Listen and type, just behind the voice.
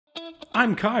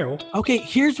I'm Kyle. Okay,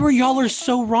 here's where y'all are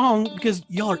so wrong because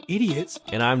y'all are idiots.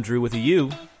 And I'm Drew with a U.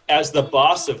 As the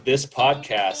boss of this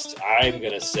podcast, I'm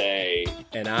going to say...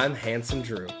 And I'm Handsome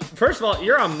Drew. First of all,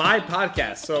 you're on my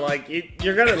podcast, so like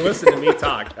you're going to listen to me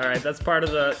talk. All right, that's part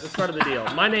of the deal.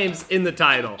 My name's in the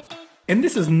title. And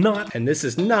this is not... And this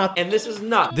is not... And this is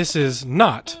not... This is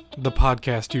not the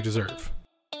podcast you deserve.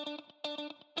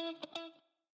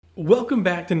 Welcome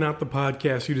back to Not the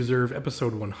Podcast You Deserve,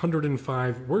 episode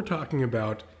 105. We're talking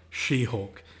about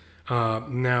She-Hulk.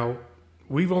 Now,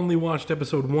 we've only watched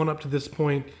episode 1 up to this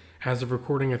point. As of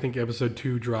recording, I think episode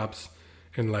 2 drops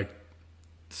in like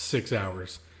 6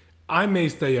 hours. I may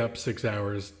stay up 6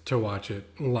 hours to watch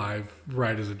it live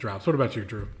right as it drops. What about you,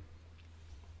 Drew?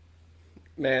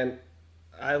 Man,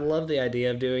 I love the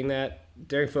idea of doing that.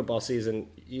 During football season,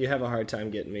 you have a hard time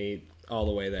getting me all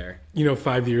the way there. You know,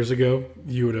 5 years ago,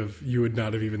 you would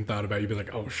not have even thought about it. You'd be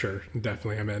like, oh, sure,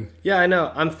 definitely I'm in. Yeah, I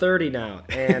know. I'm 30 now,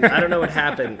 and I don't know what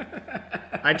happened.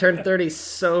 I turned 30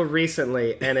 so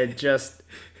recently, and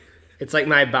it's like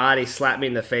my body slapped me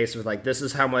in the face with like, this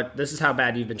is how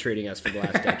bad you've been treating us for the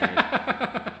last decade.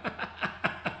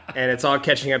 And it's all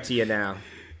catching up to you now.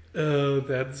 Oh,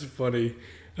 that's funny.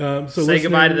 Say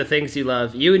goodbye to the things you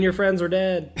love. You and your friends are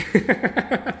dead.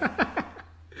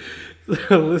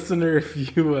 Listener, if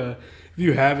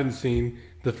you haven't seen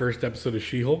the first episode of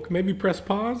She-Hulk, maybe press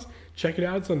pause, check it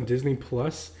out. It's on Disney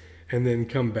Plus, and then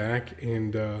come back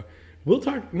and we'll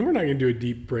talk. We're not going to do a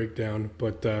deep breakdown,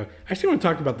 but I actually want to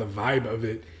talk about the vibe of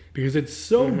it because it's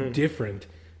so different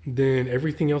than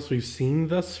everything else we've seen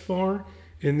thus far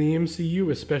in the MCU,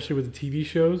 especially with the TV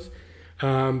shows.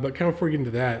 But kind of before we get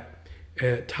into that,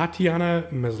 Tatiana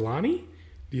Maslany,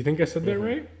 do you think I said that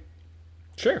right?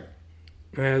 Sure.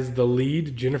 As the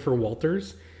lead, Jennifer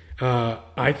Walters.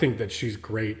 I think that she's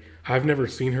great. I've never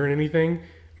seen her in anything,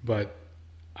 but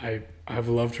I've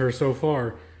loved her so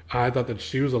far. I thought that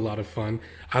she was a lot of fun.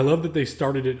 I love that they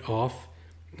started it off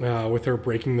with her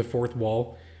breaking the fourth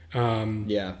wall.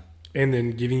 Yeah. And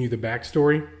then giving you the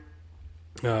backstory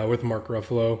with Mark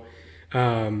Ruffalo.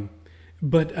 So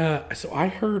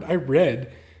I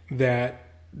read that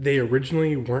they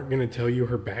originally weren't going to tell you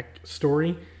her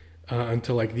backstory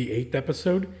until like the 8th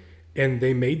episode, and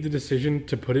they made the decision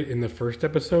to put it in the first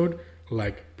episode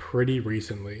like pretty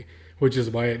recently, which is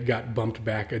why it got bumped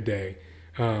back a day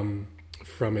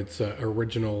from its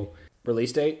original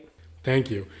release date. Thank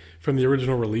you. From the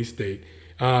original release date,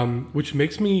 which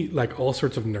makes me like all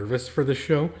sorts of nervous for this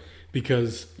show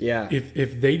because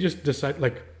if they just decide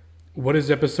like, what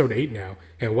is episode 8 now,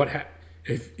 and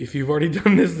if you've already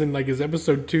done this, then like is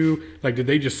episode 2 like, did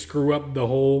they just screw up the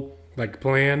whole like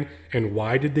plan, and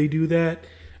why did they do that?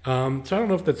 So I don't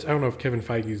know if Kevin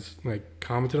Feige's like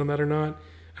commented on that or not.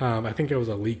 I think it was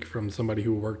a leak from somebody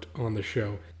who worked on the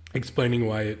show explaining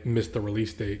why it missed the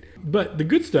release date. But the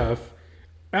good stuff,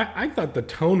 I thought the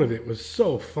tone of it was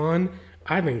so fun.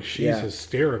 I think she's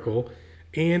hysterical,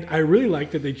 and I really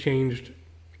like that they changed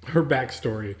her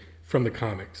backstory from the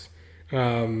comics,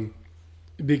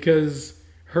 because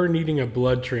her needing a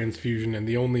blood transfusion and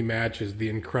the only match is the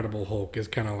Incredible Hulk is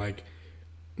kind of like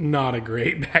not a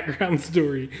great background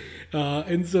story.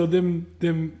 And so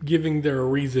them giving there a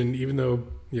reason, even though,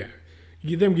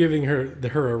 them giving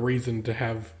her a reason to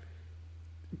have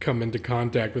come into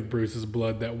contact with Bruce's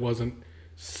blood that wasn't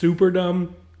super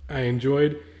dumb, I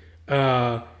enjoyed.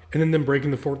 And then them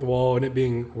breaking the fourth wall and it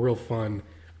being real fun,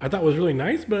 I thought was really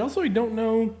nice, but also I don't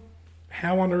know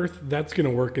how on earth that's going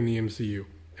to work in the MCU.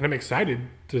 And I'm excited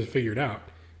to figure it out.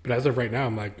 But as of right now,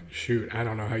 I'm like, shoot, I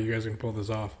don't know how you guys can pull this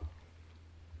off.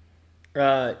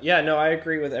 I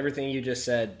agree with everything you just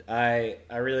said. I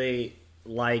really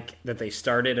like that they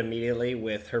started immediately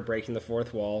with her breaking the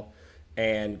fourth wall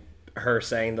and her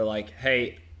saying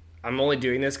hey, I'm only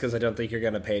doing this because I don't think you're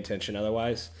going to pay attention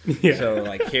otherwise. Yeah. So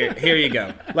like, here you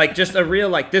go. Like just a real,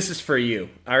 like, this is for you.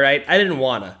 All right. I didn't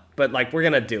wanna, but like, we're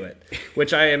going to do it,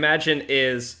 which I imagine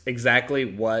is exactly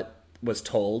what was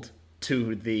told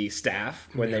to the staff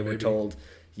when they were told,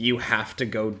 you have to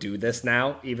go do this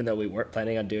now, even though we weren't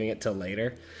planning on doing it till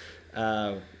later.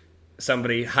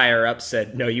 Somebody higher up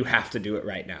said, no, you have to do it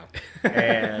right now.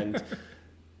 And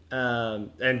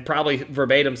probably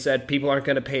verbatim said, people aren't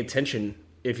going to pay attention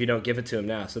if you don't give it to them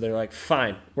now. So they're like,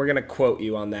 fine, we're going to quote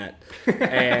you on that.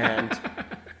 And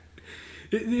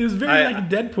it was very like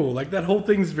Deadpool. Like that whole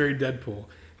thing's very Deadpool.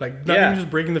 Like not even just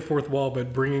breaking the fourth wall,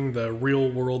 but bringing the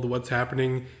real world, what's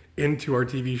happening into our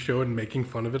TV show and making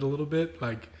fun of it a little bit.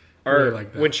 Like, or really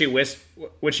like that. when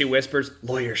she whispers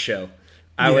lawyer show,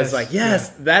 I was like,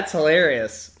 that's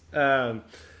hilarious. And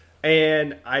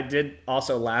I did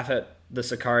also laugh at the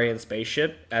Sicarian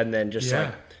spaceship, and then just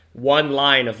like one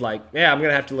line of like, yeah, I'm going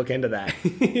to have to look into that.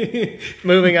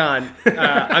 Moving on.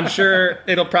 I'm sure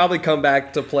it'll probably come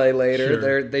back to play later.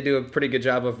 Sure. They do a pretty good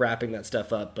job of wrapping that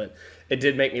stuff up, but it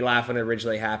did make me laugh when it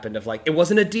originally happened of like, it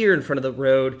wasn't a deer in front of the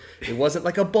road. It wasn't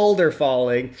like a boulder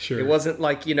falling. Sure. It wasn't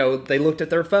like, they looked at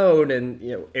their phone and,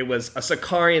 it was a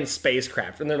Sicarian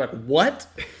spacecraft. And they're like, what?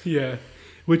 Yeah.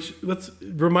 Which, let's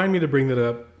remind me to bring that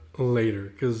up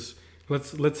later, because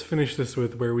let's finish this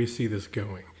with where we see this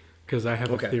going, because I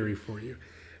have a theory for you.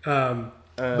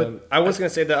 But I was going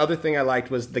to say the other thing I liked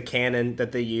was the canon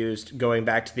that they used going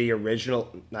back to the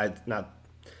original,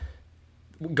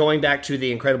 going back to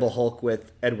the Incredible Hulk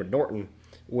with Edward Norton,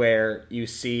 where you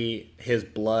see his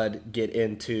blood get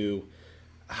into,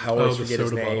 I always forget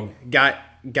his name,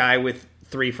 guy with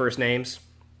 3 first names.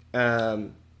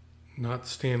 Not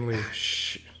Stanley. Who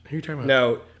are you talking about?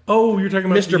 No. Oh, you're talking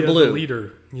about Mr. Blue. The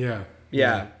leader.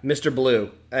 Yeah, Mr.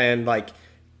 Blue, and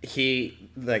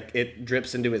it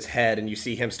drips into his head, and you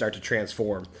see him start to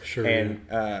transform. Sure.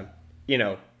 And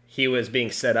he was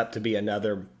being set up to be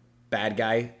another bad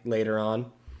guy later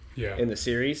on. Yeah. In the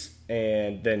series,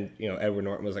 and then Edward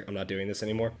Norton was like, I'm not doing this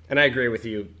anymore. And I agree with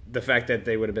you. The fact that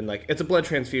they would have been like, it's a blood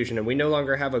transfusion, and we no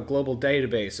longer have a global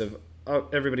database of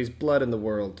everybody's blood in the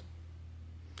world.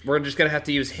 We're just gonna have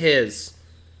to use his.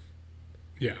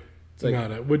 Yeah.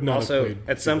 Like, would not also, have played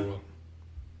at some well.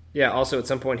 Yeah, also at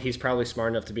some point he's probably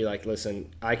smart enough to be like,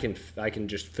 listen, I can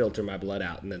just filter my blood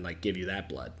out and then give you that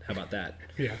blood. How about that?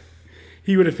 Yeah.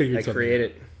 He would have figured I something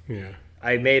created out. Yeah.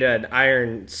 I made an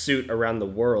iron suit around the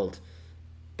world,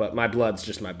 but my blood's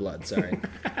just my blood, sorry.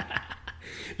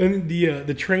 And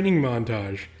the training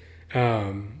montage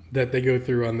that they go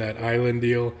through on that island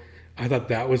deal, I thought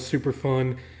that was super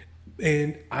fun.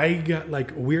 And I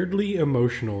got weirdly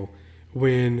emotional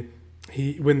when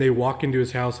they walk into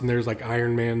his house and there's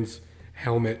Iron Man's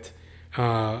helmet, and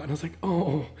I was like,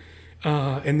 oh.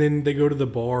 And then they go to the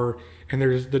bar and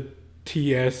there's the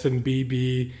TS and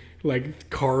BB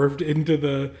carved into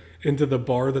the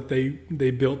bar that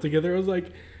they built together. I was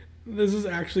like, this is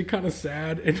actually kind of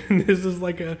sad, and this is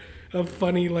a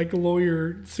funny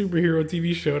lawyer superhero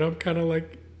TV show, and I'm kind of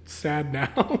sad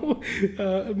now.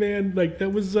 Man,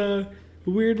 that was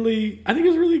weirdly, I think it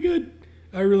was really good.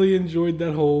 I really enjoyed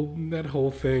that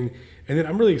whole thing. And then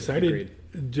I'm really excited.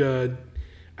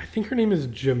 I think her name is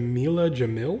Jamila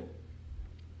Jamil.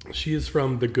 She is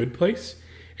from The Good Place,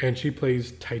 and she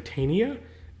plays Titania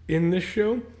in this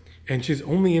show. And she's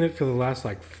only in it for the last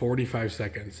 45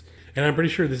 seconds. And I'm pretty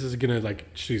sure this is gonna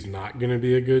she's not gonna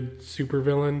be a good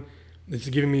supervillain. It's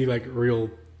giving me real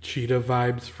Cheetah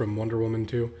vibes from Wonder Woman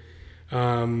 2.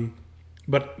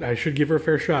 But I should give her a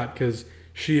fair shot because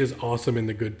she is awesome in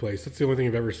The Good Place. That's the only thing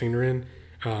I've ever seen her in.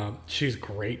 She's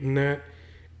great in that.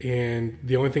 And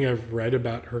the only thing I've read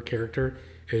about her character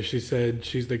is she said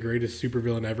she's the greatest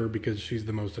supervillain ever because she's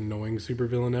the most annoying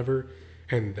supervillain ever.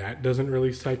 And that doesn't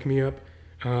really psych me up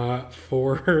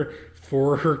for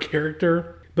her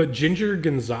character. But Ginger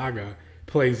Gonzaga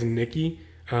plays Nikki,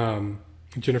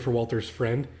 Jennifer Walters'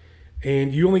 friend.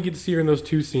 And you only get to see her in those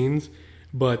 2 scenes.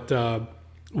 But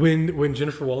when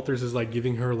Jennifer Walters is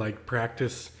giving her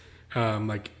practice,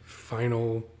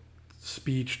 final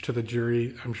speech to the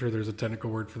jury, I'm sure there's a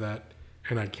technical word for that,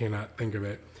 and I cannot think of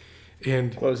it.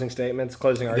 And closing statements,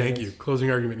 closing arguments. Thank you, closing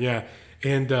argument. Yeah,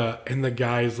 and the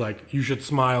guy's you should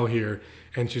smile here,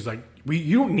 and she's like,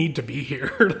 you don't need to be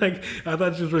here. I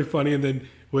thought she was really funny. And then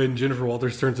when Jennifer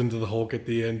Walters turns into the Hulk at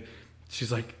the end,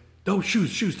 she's like, no,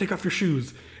 shoes, take off your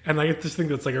shoes. And I just think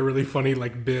that's a really funny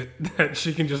bit that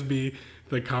she can just be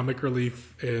the comic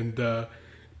relief. And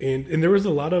there was a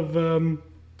lot of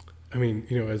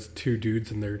as 2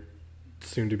 dudes in their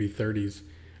soon to be 30s,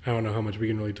 I don't know how much we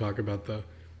can really talk about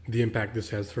the impact this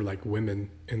has for women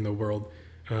in the world.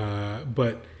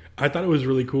 But I thought it was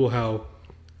really cool how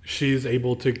she's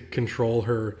able to control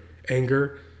her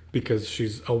anger because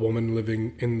she's a woman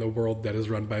living in the world that is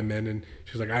run by men. And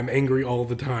she's like, I'm angry all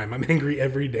the time. I'm angry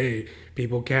every day.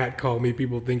 People catcall me.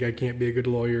 People think I can't be a good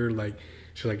lawyer.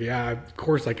 She's like, yeah, of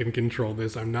course I can control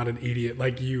this. I'm not an idiot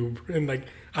like you. And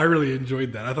I really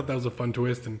enjoyed that. I thought that was a fun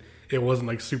twist, and it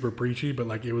wasn't super preachy, but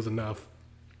it was enough.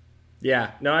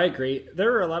 Yeah, no, I agree.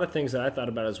 There were a lot of things that I thought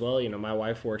about as well. My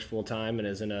wife works full time and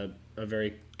is in a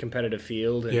very competitive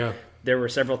field. And yeah. There were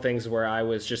several things where I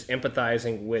was just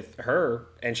empathizing with her,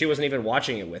 and she wasn't even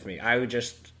watching it with me. I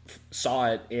just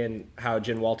saw it in how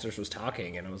Jen Walters was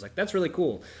talking, and I was like, that's really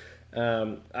cool.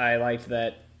 I liked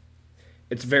that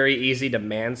it's very easy to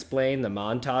mansplain the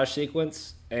montage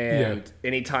sequence, and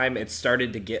anytime it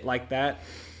started to get like that,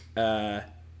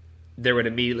 there would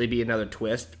immediately be another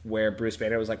twist where Bruce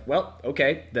Banner was like, well,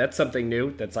 okay, that's something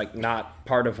new. That's not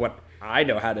part of what I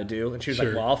know how to do. And she was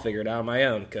like, well, I'll figure it out on my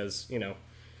own because,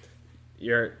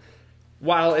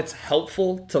 while it's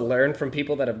helpful to learn from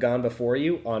people that have gone before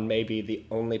you on maybe the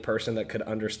only person that could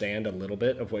understand a little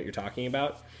bit of what you're talking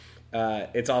about,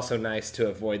 it's also nice to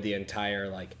avoid the entire,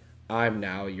 like, I'm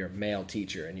now your male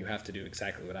teacher and you have to do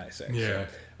exactly what I say. Yeah. So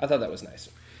I thought that was nice.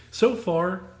 So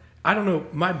far, I don't know,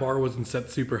 my bar wasn't set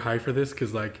super high for this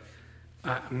because, like,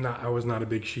 I was not a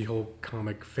big She-Hulk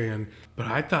comic fan, but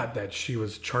I thought that she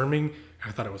was charming.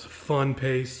 I thought it was a fun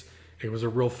pace. It was a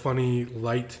real funny,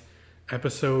 light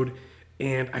episode.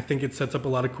 And I think it sets up a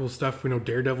lot of cool stuff. We know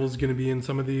Daredevil's going to be in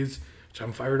some of these, which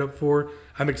I'm fired up for.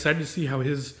 I'm excited to see how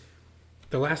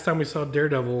the last time we saw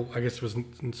Daredevil, I guess it was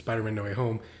in Spider-Man No Way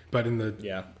Home, but in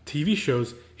the TV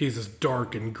shows, he's this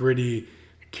dark and gritty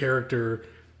character.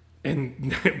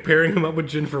 And pairing him up with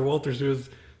Jennifer Walters, who is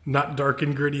not dark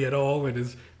and gritty at all and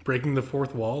is breaking the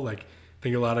fourth wall, like, I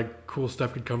think a lot of cool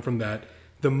stuff could come from that.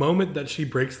 The moment that she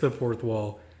breaks the fourth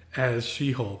wall as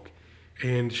She-Hulk,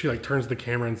 and she, like, turns the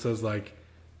camera and says, like,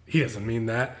 he doesn't mean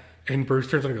that. And Bruce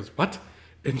turns on and goes, what?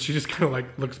 And she just kind of,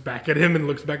 like, looks back at him and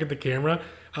looks back at the camera.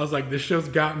 I was like, this show's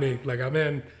got me. Like, I'm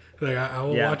in. Like, I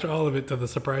will watch all of it to the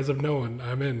surprise of no one.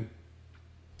 I'm in.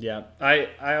 Yeah.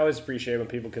 I always appreciate when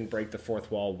people can break the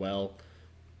fourth wall well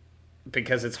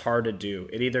because it's hard to do.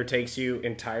 It either takes you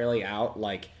entirely out,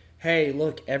 like, hey,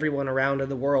 look, everyone around in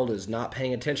the world is not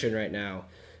paying attention right now.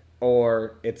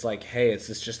 Or it's like, hey, is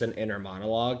this just an inner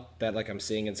monologue that, like, I'm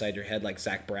seeing inside your head, like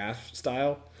Zach Braff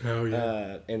style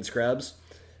in Scrubs.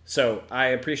 So I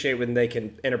appreciate when they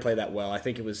can interplay that well. I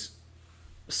think it was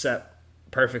set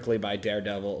perfectly by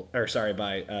Deadpool,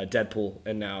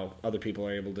 and now other people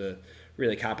are able to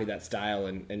really copy that style,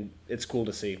 and it's cool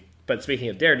to see. But speaking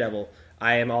of Daredevil,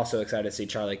 I am also excited to see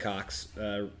Charlie Cox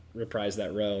reprise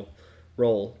that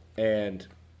role, and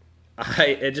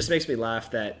it just makes me laugh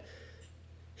that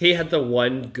he had the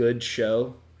one good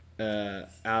show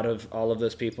out of all of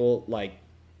those people. Like,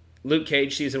 Luke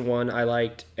Cage season 1 I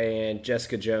liked, and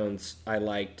Jessica Jones I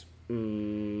liked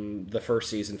the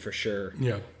first season for sure.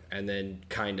 Yeah. And then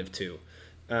kind of 2.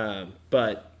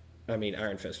 But, I mean,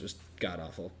 Iron Fist was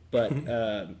god-awful. But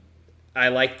I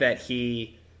like that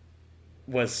he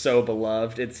was so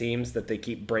beloved, it seems, that they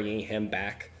keep bringing him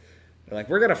back. They're like,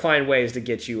 we're going to find ways to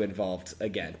get you involved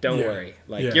again. Don't worry.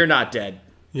 Like, you're not dead.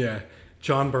 Yeah.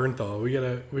 John Bernthal.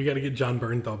 We gotta get John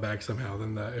Bernthal back somehow.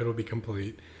 Then it'll be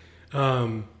complete.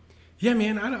 Yeah,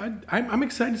 man. I'm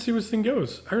excited to see where this thing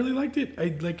goes. I really liked it. I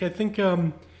think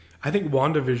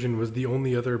WandaVision was the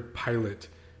only other pilot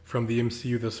from the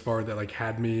MCU thus far that, like,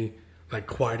 had me, like,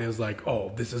 quite as, like,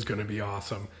 oh, this is gonna be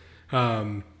awesome.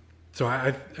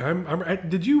 So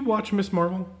did you watch Miss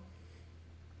Marvel?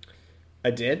 I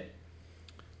did.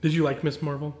 Did you like Miss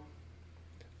Marvel?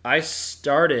 I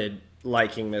started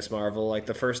liking Miss Marvel, like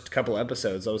the first couple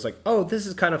episodes. I was like, oh, this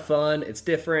is kind of fun. It's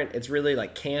different. It's really,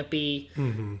 like, campy.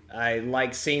 Mm-hmm. I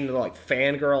like seeing the, like,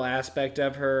 fangirl aspect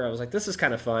of her. I was like, this is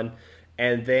kind of fun.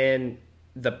 And then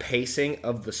the pacing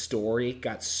of the story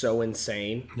got so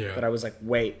insane that I was like,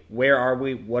 wait, where are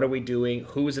we? What are we doing?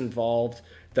 Who's involved?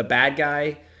 The bad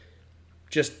guy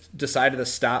just decided to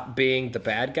stop being the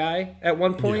bad guy at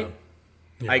one point.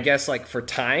 I guess, like, for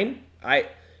time.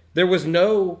 There was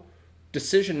no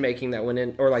decision making that went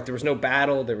in, or, like, there was no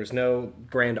battle, there was no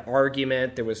grand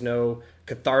argument, there was no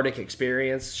cathartic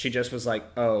experience. She just was like,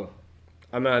 oh,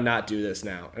 I'm gonna not do this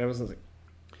now. And I was like,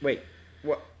 wait,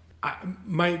 what?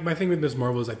 My thing with Ms.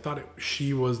 Marvel is I thought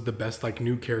she was the best, like,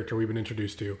 new character we've been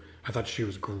introduced to. I thought she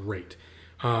was great.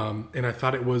 And I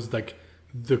thought it was, like,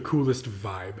 the coolest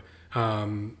vibe.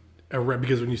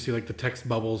 Because when you see, like, the text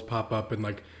bubbles pop up and,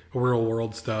 like, real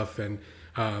world stuff, and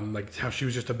like how she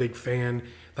was just a big fan.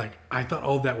 Like, I thought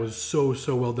all of that was so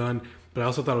well done, but I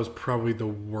also thought it was probably the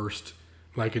worst,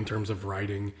 like, in terms of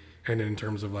writing and in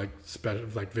terms of, like,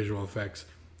 visual effects.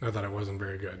 I thought it wasn't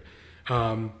very good.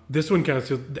 This one kind of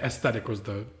feels, the aesthetic was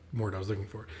the word I was looking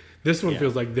for. This one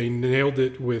feels like they nailed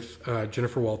it with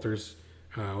Jennifer Walters,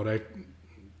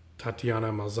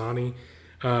 Tatiana Maslany,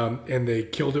 and they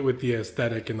killed it with the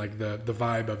aesthetic and, like, the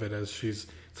vibe of it, as it's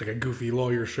like a goofy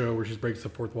lawyer show where she breaks the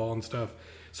fourth wall and stuff.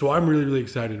 So I'm really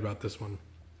excited about this one.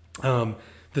 The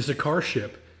Sakaar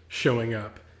ship showing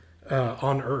up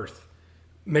on Earth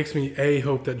makes me A,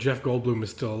 hope that Jeff Goldblum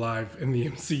is still alive in the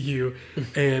MCU,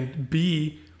 and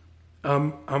B,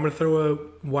 I'm going to throw a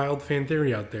wild fan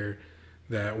theory out there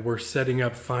that we're setting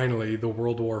up finally the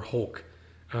World War Hulk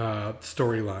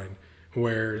storyline,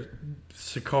 where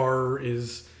Sakaar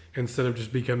is, instead of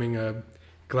just becoming a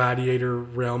gladiator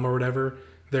realm or whatever,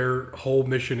 their whole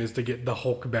mission is to get the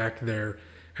Hulk back there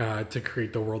to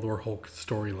create the World War Hulk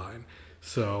storyline.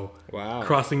 So, wow.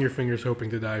 Crossing your fingers, hoping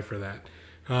to die for that.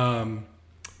 And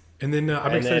then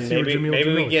I'm excited to see maybe what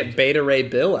Jamil we get Beta Ray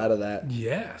Bill out of that.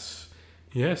 Yes.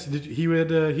 He has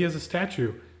a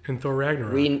statue in Thor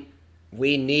Ragnarok.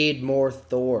 We need more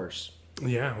Thors.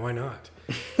 Yeah, why not?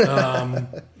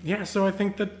 Yeah, so I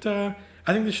think that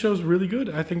I think this show's really good.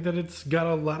 I think that it's got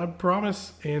a lot of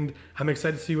promise, and I'm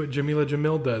excited to see what Jamila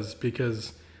Jamil does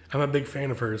because I'm a big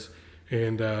fan of hers.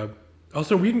 And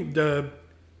also,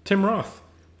 Tim Roth.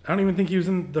 I don't even think he was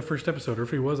in the first episode, or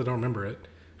if he was, I don't remember it.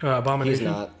 Abomination. He's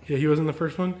not. Yeah, he was in the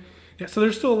first one. Yeah, so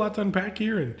there's still a lot to unpack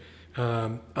here,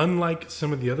 and unlike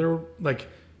some of the other,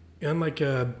 unlike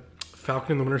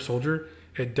Falcon and the Winter Soldier,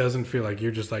 it doesn't feel like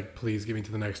you're just like, please get me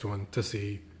to the next one to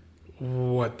see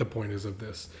what the point is of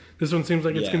this. This one seems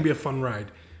like it's going to be a fun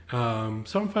ride.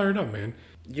 So I'm fired up, man.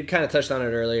 You kind of touched on it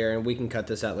earlier, and we can cut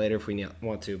this out later if we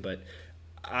want to, but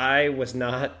I was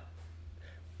not...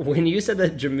 When you said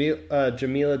that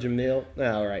Jamila,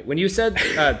 all right. When you said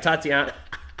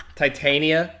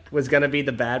Titania was going to be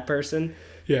the bad person,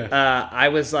 I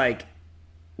was like,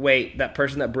 wait, that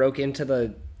person that broke into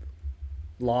the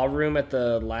law room at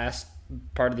the last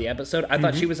part of the episode, I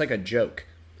thought she was like a joke.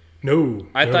 No.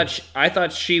 I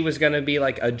thought she was going to be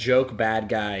like a joke bad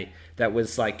guy that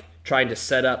was like trying to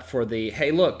set up for the, hey,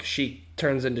 look, she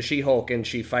turns into She-Hulk and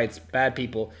she fights bad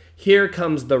people. Here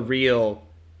comes the real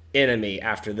enemy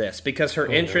after this, because her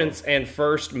entrance and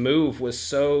first move was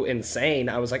so insane.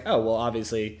 I was like, oh, well,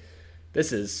 obviously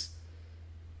this is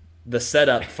the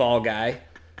setup Fall Guy.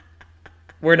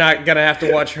 We're not going to have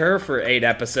to watch her for 8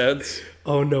 episodes.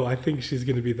 Oh, no, I think she's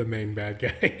going to be the main bad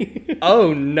guy.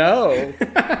 Oh, no.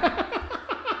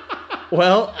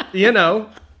 Well,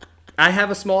 I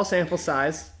have a small sample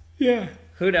size. Yeah.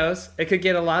 Who knows? It could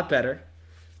get a lot better.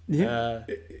 Yeah.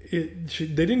 They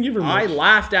didn't give her much. I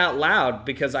laughed out loud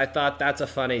because I thought that's a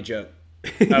funny joke.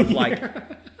 Of like,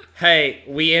 hey,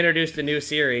 we introduced a new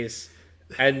series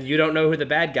and you don't know who the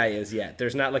bad guy is yet.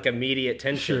 There's not like immediate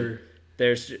tension. Sure.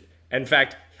 There's, in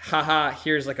fact, haha,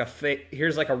 here's like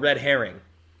a red herring.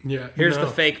 Yeah. Here's the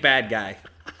fake bad guy.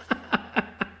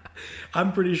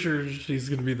 I'm pretty sure she's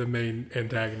going to be the main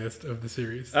antagonist of the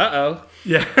series. Uh-oh.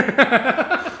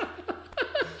 Yeah.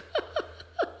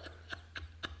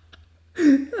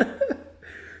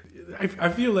 I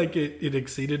feel like it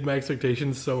exceeded my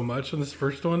expectations so much on this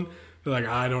first one that like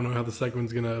I don't know how the second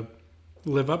one's gonna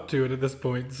live up to it at this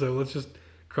point. So let's just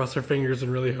cross our fingers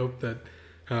and really hope that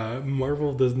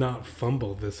Marvel does not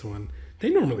fumble this one. They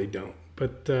normally don't,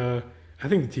 but I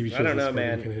think the TV show can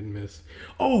hit and miss.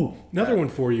 Oh, another one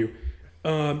for you.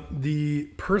 The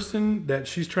person that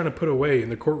she's trying to put away in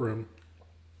the courtroom,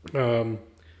 the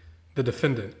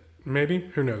defendant,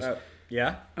 maybe? Who knows?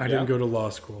 Yeah. I didn't go to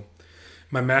law school.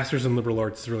 My master's in liberal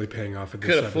arts is really paying off at this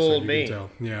episode. Could have fooled me. Can tell.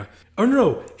 Yeah. Oh,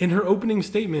 no. In her opening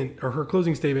statement, or her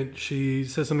closing statement, she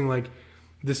says something like,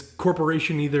 this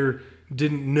corporation either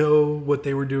didn't know what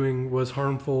they were doing was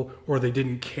harmful, or they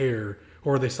didn't care,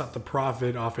 or they sought to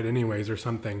profit off it anyways, or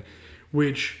something.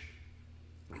 Which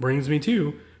brings me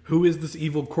to, who is this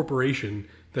evil corporation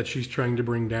that she's trying to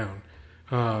bring down?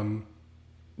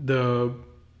 The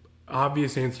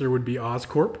obvious answer would be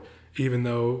Oscorp, even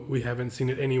though we haven't seen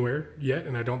it anywhere yet,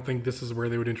 and I don't think this is where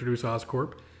they would introduce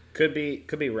Oscorp. Could be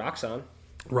Roxxon.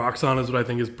 Roxxon is what I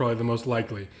think is probably the most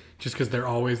likely, just because they're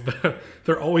always the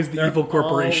evil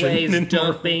corporation. Always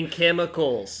dumping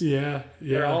chemicals. Yeah.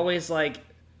 They're always like,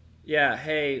 yeah,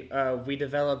 hey, we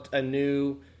developed a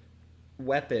new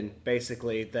weapon,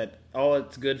 basically, that all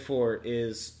it's good for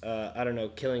is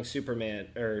killing Superman,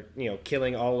 or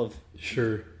killing all of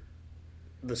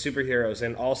the superheroes,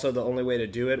 and also the only way to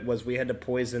do it was we had to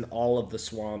poison all of the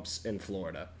swamps in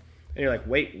Florida. And you're like,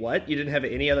 wait, what? You didn't have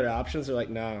any other options? They're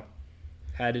like, no,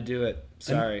 had to do it.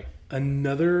 Sorry.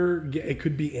 It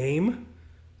could be AIM,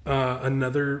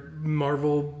 another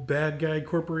Marvel bad guy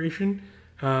corporation.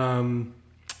 Could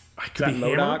be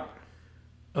MODOK?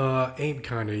 AIM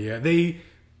kind of,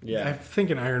 yeah. I think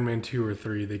in Iron Man 2 or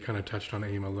 3 they kind of touched on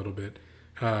AIM a little bit.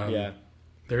 There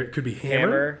it could be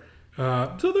Hammer.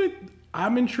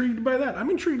 I'm intrigued by that. I'm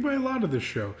intrigued by a lot of this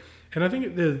show. And I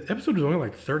think the episode was only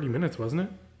like 30 minutes, wasn't it?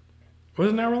 Was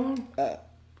it an hour long?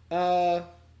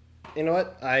 You know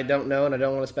what? I don't know, and I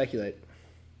don't want to speculate.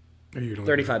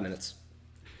 35 minutes.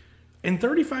 In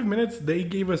 35 minutes, they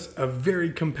gave us a very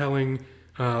compelling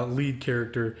lead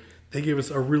character. They gave us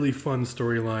a really fun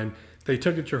storyline. They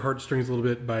took at your heartstrings a little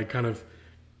bit by kind of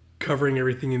covering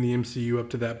everything in the MCU up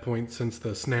to that point since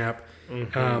the snap.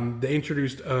 Mm-hmm. They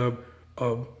introduced a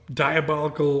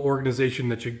diabolical organization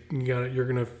that you're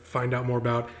going to find out more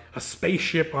about, a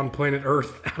spaceship on planet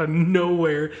Earth out of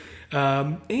nowhere,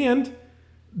 and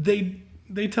they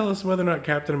they tell us whether or not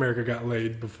Captain America got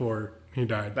laid before he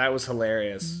died. That was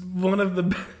hilarious. One of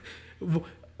the...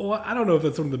 Well, I don't know if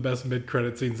that's one of the best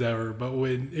mid-credit scenes ever, but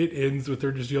when it ends with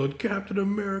her just yelling, Captain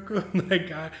America,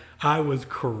 like, I was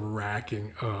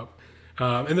cracking up.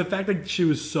 And the fact that she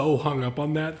was so hung up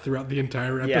on that throughout the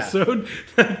entire episode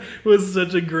was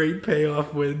such a great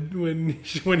payoff when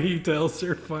he tells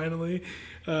her finally.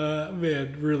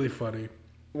 Man, really funny.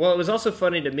 Well, it was also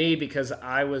funny to me because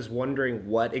I was wondering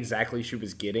what exactly she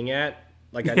was getting at.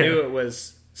 Like, I knew it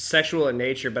was sexual in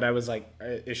nature, but I was like,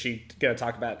 is she going to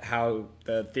talk about how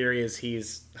the theory is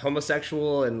he's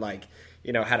homosexual and, like,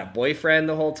 you know, had a boyfriend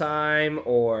the whole time?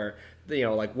 Or, you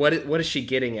know, like, what is she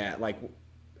getting at? Like,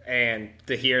 and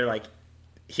to hear, like,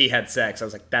 he had sex, I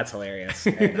was like, that's hilarious.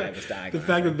 And I was dying. The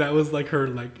fact that was like her,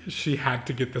 like, she had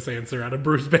to get this answer out of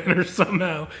Bruce Banner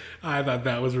somehow. I thought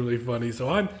that was really funny.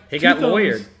 So he got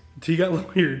lawyered. He got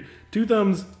lawyered. 2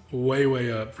 thumbs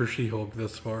way up for She-Hulk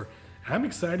this far. I'm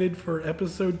excited for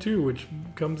episode 2, which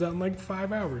comes out in like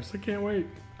 5 hours. I can't wait.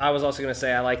 I was also going to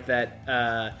say, I like that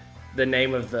the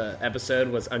name of the episode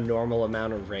was A Normal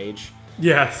Amount of Rage.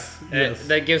 Yes.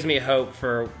 That gives me hope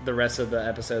for the rest of the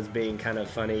episodes being kind of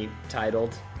funny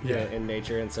titled in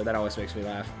nature, and so that always makes me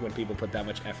laugh when people put that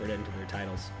much effort into their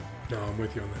titles. No, I'm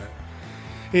with you on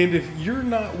that. And if you're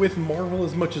not with Marvel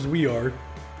as much as we are,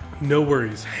 no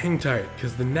worries. Hang tight,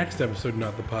 because the next episode,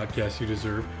 not the podcast you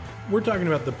deserve, we're talking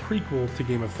about the prequel to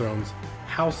Game of Thrones,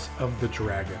 House of the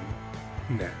Dragon,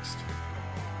 next.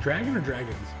 Dragon or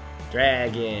dragons?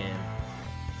 Dragon.